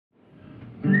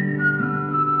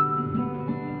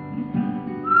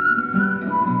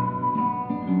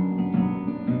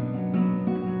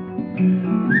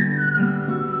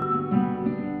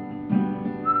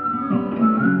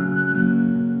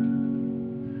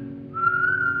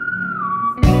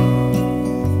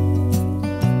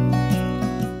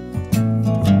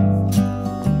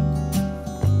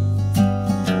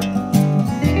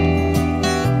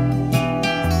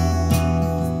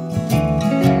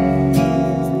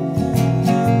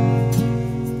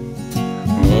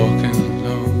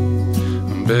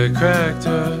cracked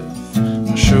earth,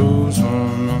 my shoes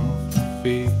worn off my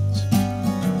feet.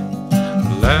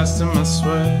 The last of my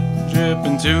sweat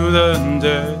dripping to the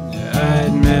dirt. Yeah, I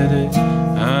admit it,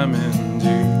 I'm in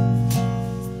deep.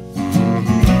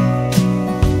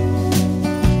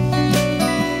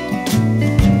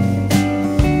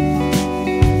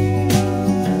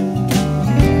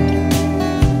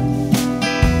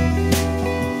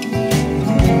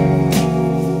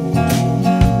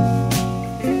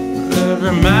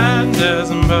 Every mind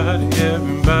has a body,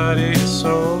 everybody is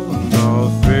soul, and all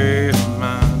three of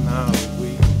mine are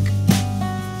weak.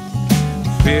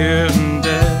 Fear and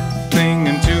death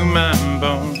clinging to my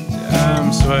bones,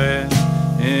 I'm sweating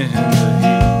in the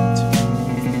heat.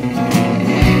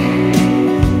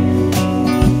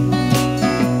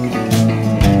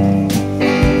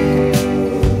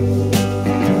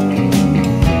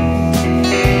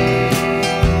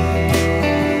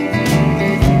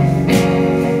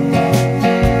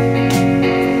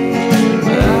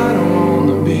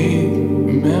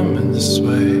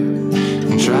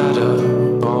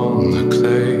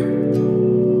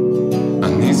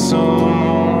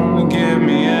 Someone to get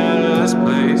me out of this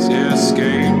place, yeah,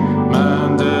 escape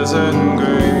my desert and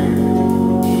grave.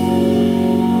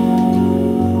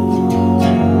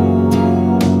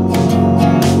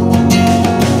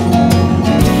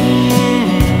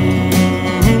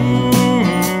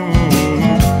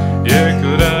 Yeah,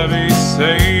 could I be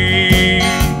saved?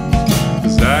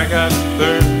 'Cause I got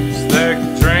thirst that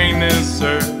could drain this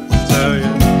earth. I tell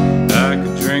you, I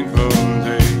could drink for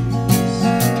days.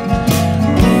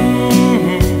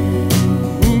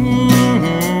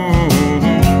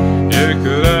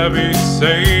 Could I be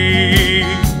saved?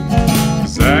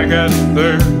 'Cause I got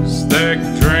thirst that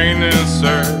could drain this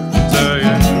earth. I tell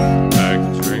you, I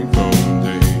could drink for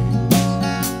days.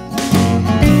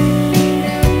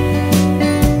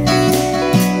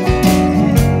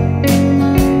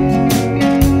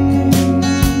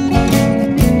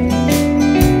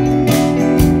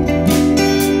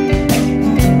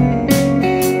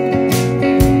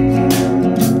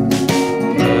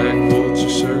 Black vulture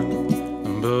circle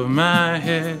above my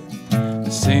head,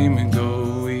 they see me go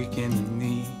weak in the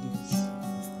knees.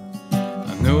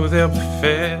 I know they'll be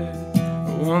fed,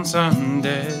 but once I'm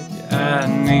dead, yeah, I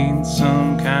need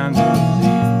some kind of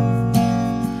relief.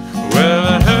 Well,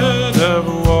 I heard of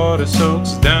a water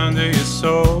soaks down to your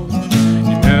soul,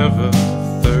 you never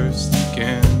thirst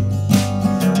again.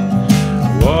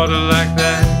 Water like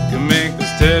that could make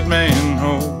this dead man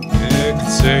whole. It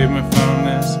could save me from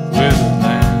this withered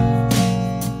land.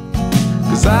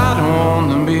 'Cause I don't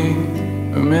wanna be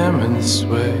remembered this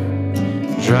way,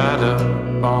 dried up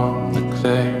on the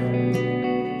clay.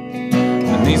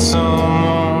 I need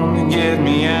someone to get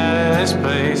me out of this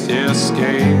place, yeah,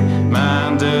 escape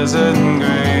my desert and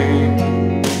grave.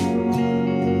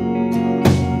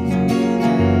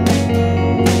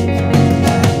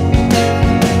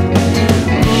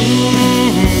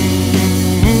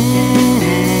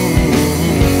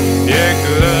 Yeah,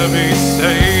 could I be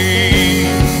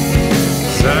saved?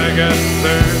 'Cause I got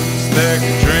thirst that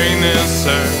could drain this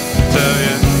earth. I tell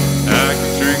you, I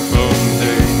could drink for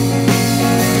days.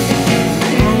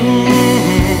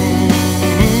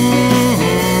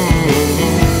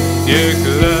 Yeah,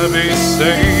 could I be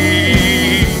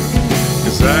saved?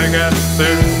 'Cause I got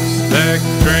thirst that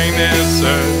could drain this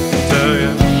earth. I tell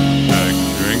you,